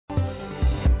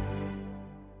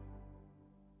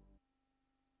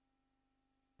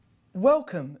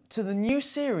Welcome to the new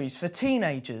series for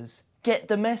teenagers, Get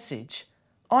the Message.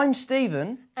 I'm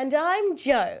Stephen. And I'm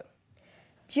Joe.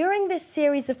 During this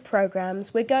series of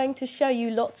programmes, we're going to show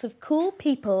you lots of cool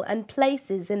people and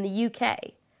places in the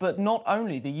UK. But not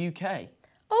only the UK.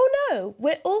 Oh no,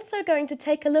 we're also going to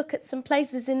take a look at some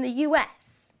places in the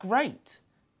US. Great.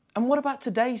 And what about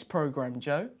today's programme,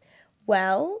 Joe?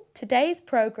 Well, today's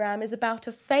programme is about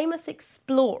a famous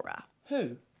explorer.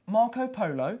 Who? Marco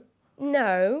Polo?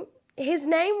 No, his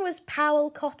name was Powell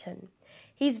Cotton.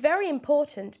 He's very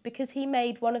important because he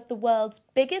made one of the world's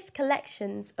biggest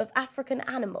collections of African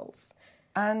animals.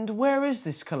 And where is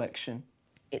this collection?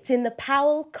 It's in the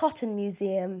Powell Cotton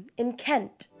Museum in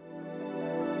Kent.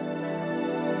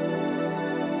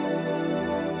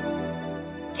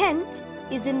 Kent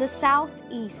is in the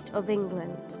south-east of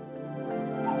England.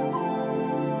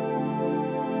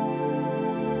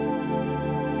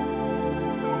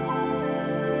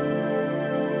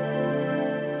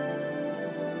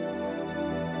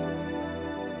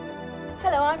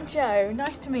 Hello, I'm Jo.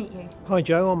 Nice to meet you. Hi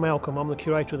Joe, I'm Malcolm. I'm the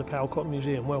curator of the Powell Cotton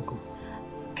Museum. Welcome.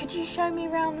 Could you show me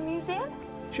around the museum?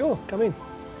 Sure, come in.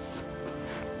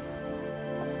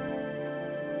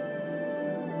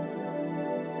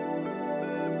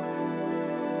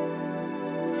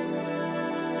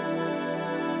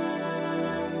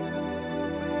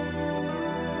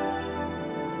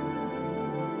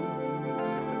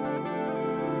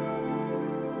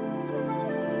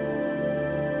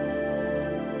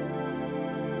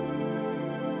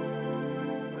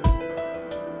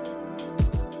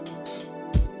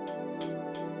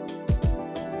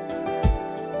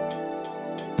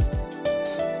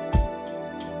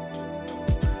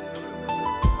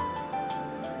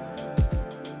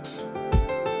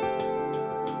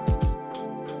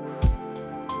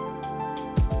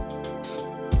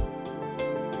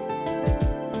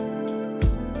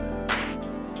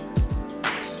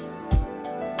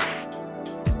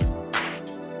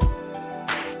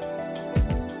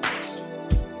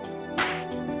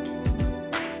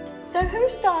 So who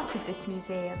started this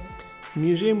museum? The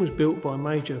museum was built by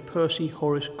Major Percy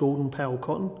Horace Gordon Powell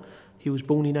Cotton. He was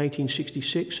born in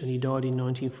 1866 and he died in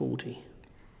 1940.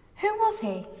 Who was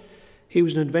he? He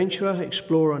was an adventurer,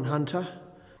 explorer and hunter.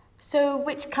 So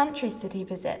which countries did he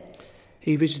visit?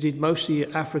 He visited mostly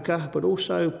Africa, but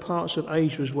also parts of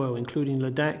Asia as well, including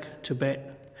Ladakh,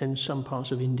 Tibet and some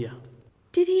parts of India.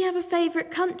 Did he have a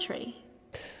favourite country?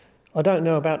 I don't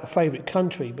know about a favourite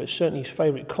country, but certainly his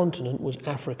favourite continent was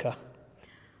Africa.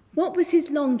 What was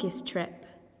his longest trip?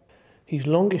 His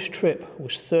longest trip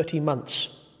was 30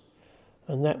 months,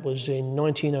 and that was in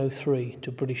 1903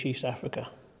 to British East Africa.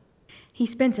 He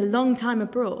spent a long time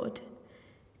abroad.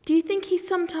 Do you think he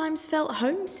sometimes felt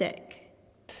homesick?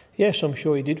 Yes, I'm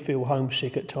sure he did feel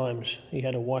homesick at times. He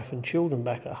had a wife and children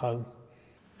back at home.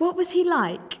 What was he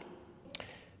like?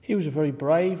 He was a very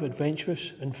brave,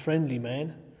 adventurous and friendly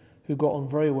man who got on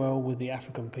very well with the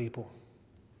African people.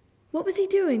 What was he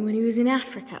doing when he was in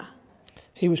Africa?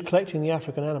 He was collecting the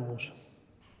African animals.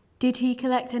 Did he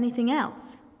collect anything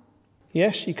else?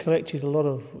 Yes, he collected a lot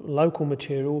of local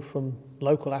material from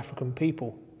local African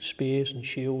people, spears and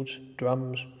shields,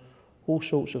 drums, all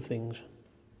sorts of things.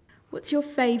 What's your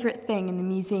favourite thing in the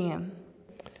museum?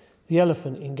 The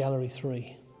elephant in Gallery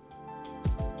 3.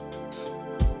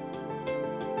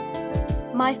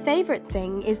 My favourite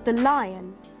thing is the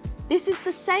lion. This is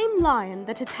the same lion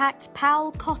that attacked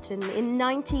Powell Cotton in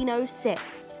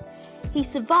 1906. He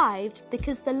survived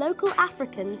because the local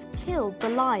Africans killed the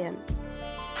lion.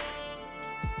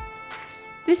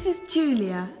 This is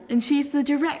Julia, and she's the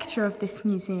director of this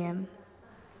museum.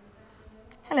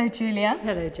 Hello, Julia.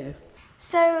 Hello, Jo.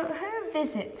 So, who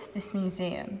visits this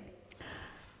museum?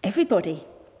 Everybody.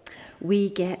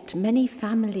 We get many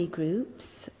family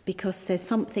groups because there's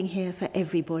something here for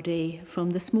everybody, from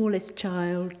the smallest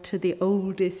child to the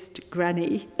oldest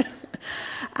granny.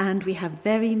 And we have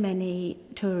very many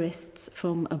tourists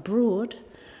from abroad,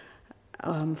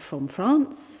 from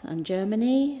France and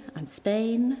Germany and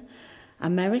Spain,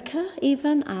 America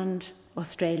even, and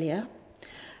Australia.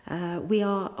 We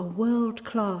are a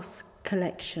world-class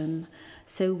collection,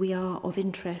 so we are of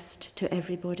interest to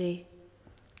everybody.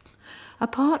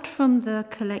 Apart from the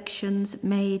collections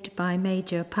made by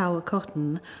Major Powell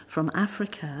Cotton from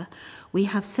Africa, we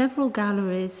have several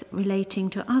galleries relating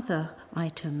to other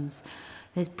items.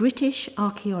 There's British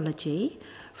archaeology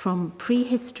from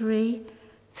prehistory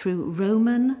through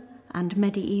Roman and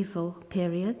medieval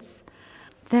periods.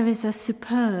 There is a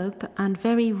superb and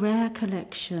very rare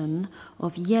collection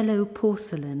of yellow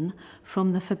porcelain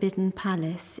from the Forbidden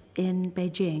Palace in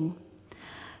Beijing.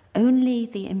 Only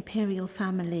the imperial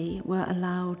family were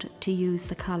allowed to use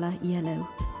the colour yellow.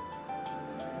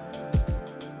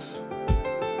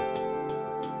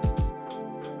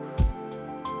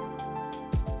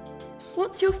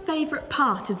 what's your favourite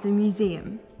part of the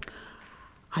museum?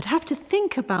 I'd have to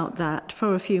think about that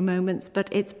for a few moments, but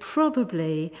it's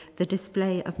probably the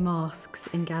display of masks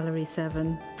in Gallery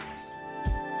 7.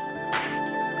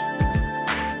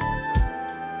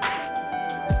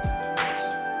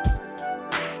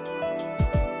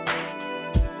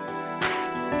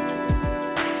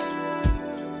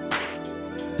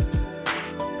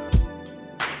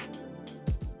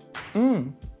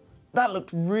 That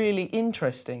looked really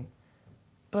interesting.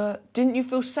 But didn't you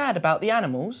feel sad about the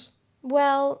animals?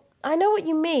 Well, I know what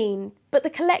you mean, but the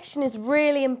collection is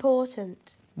really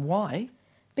important. Why?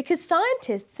 Because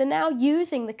scientists are now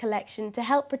using the collection to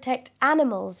help protect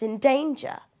animals in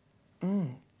danger.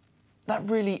 That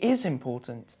really is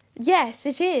important. Yes,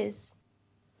 it is.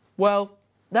 Well,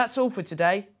 that's all for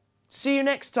today. See you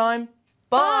next time.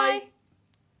 Bye.